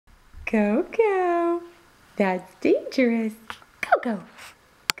Coco, that's dangerous. Coco,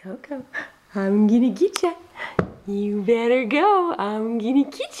 Coco, I'm gonna get ya. You better go. I'm gonna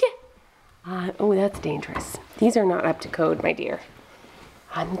get ya. Oh, that's dangerous. These are not up to code, my dear.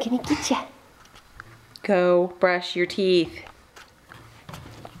 I'm gonna get ya. Go brush your teeth.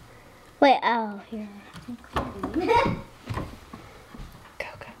 Wait, oh, here.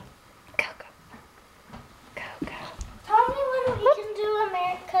 Coco, Coco, Coco. Tell me when we can do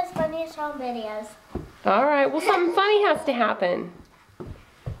America's Funniest Home Videos. All right, well, something funny has to happen.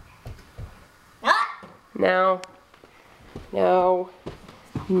 No. No.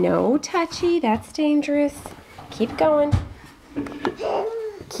 No, Touchy, that's dangerous. Keep going.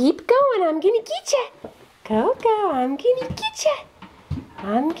 Keep going, I'm gonna get ya. Coco, I'm gonna get ya.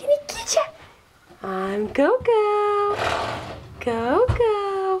 I'm gonna get ya. I'm Coco.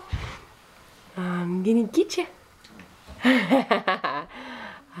 Coco. I'm gonna get ya. I'm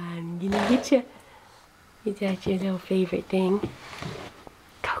gonna get ya. Is that your little favorite thing?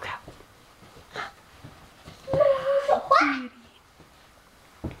 Coco.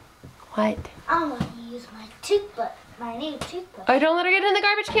 What? I want to use my toothbrush, my new toothbrush. Oh, don't let her get in the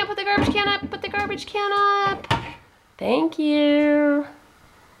garbage can. Put the garbage can up. Put the garbage can up. Thank you.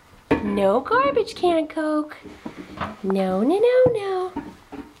 No garbage can, Coke. No, no, no, no.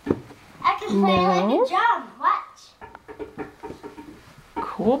 I can play like a drum. Watch.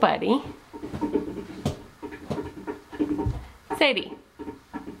 Cool, buddy. Sadie,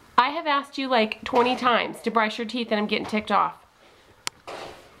 I have asked you like 20 times to brush your teeth and I'm getting ticked off.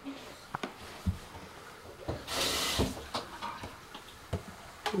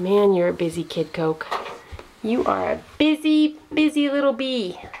 Man, you're a busy kid, Coke. You are a busy, busy little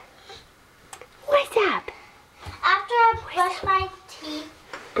bee. What's up? After I brush my teeth,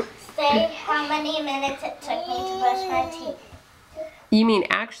 say how many minutes it took me to brush my teeth. You mean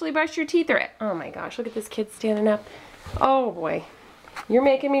actually brush your teeth or... Oh my gosh, look at this kid standing up. Oh boy, you're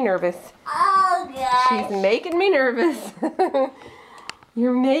making me nervous. Oh gosh. She's making me nervous.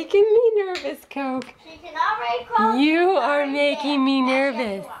 You're making me nervous, Coke. She can already close. You are making me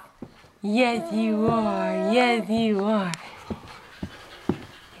nervous. Yes, you are. Yes, you are.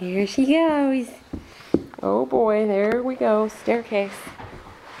 Here she goes. Oh boy, there we go. Staircase.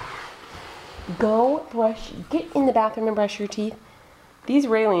 Go brush. Get in the bathroom and brush your teeth. These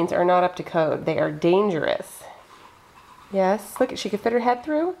railings are not up to code. They are dangerous. Yes, look, she could fit her head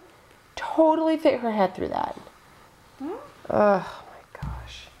through. Totally fit her head through that. Oh my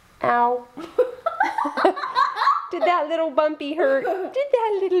gosh. Ow. Did that little bumpy hurt? Did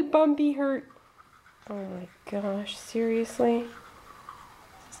that little bumpy hurt? Oh my gosh, seriously?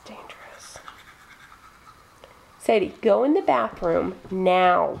 This is dangerous. Sadie, go in the bathroom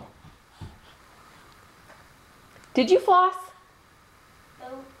now. Did you floss?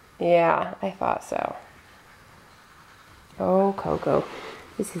 No. Yeah, I thought so. Oh, Coco,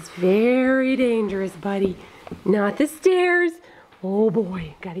 this is very dangerous, buddy. Not the stairs. Oh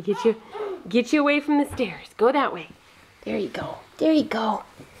boy, gotta get you away from the stairs. Go that way. There you go. There you go.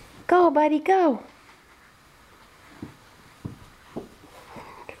 Go, buddy, go. I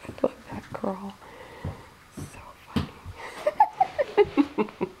love that crawl. So funny.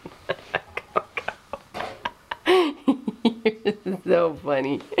 You're so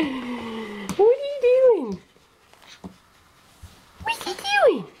funny. What are you doing? What are you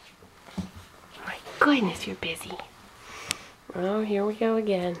doing? Oh my goodness, you're busy. Oh, here we go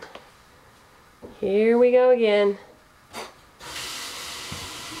again. Here we go again.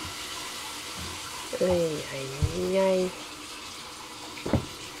 Ay, ay, ay.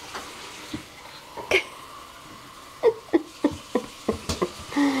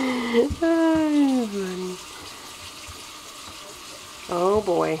 Oh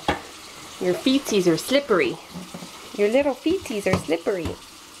boy. Your feetsies are slippery. Your little feetsies are slippery.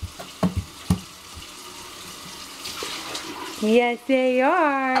 Yes, they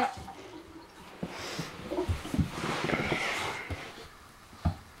are.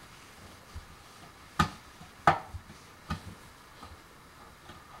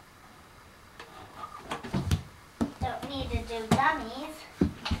 Don't need to do dummies.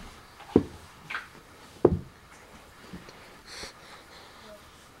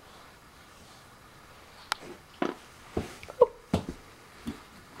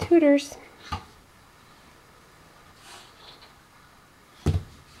 Tutors.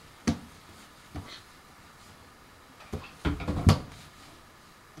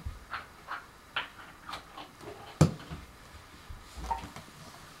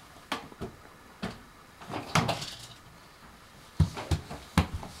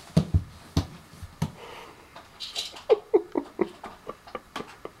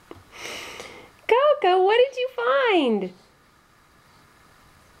 did you find?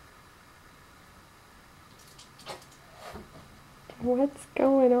 What's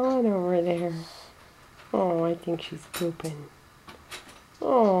going on over there? Oh, I think she's pooping.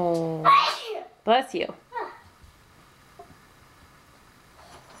 Oh, bless you.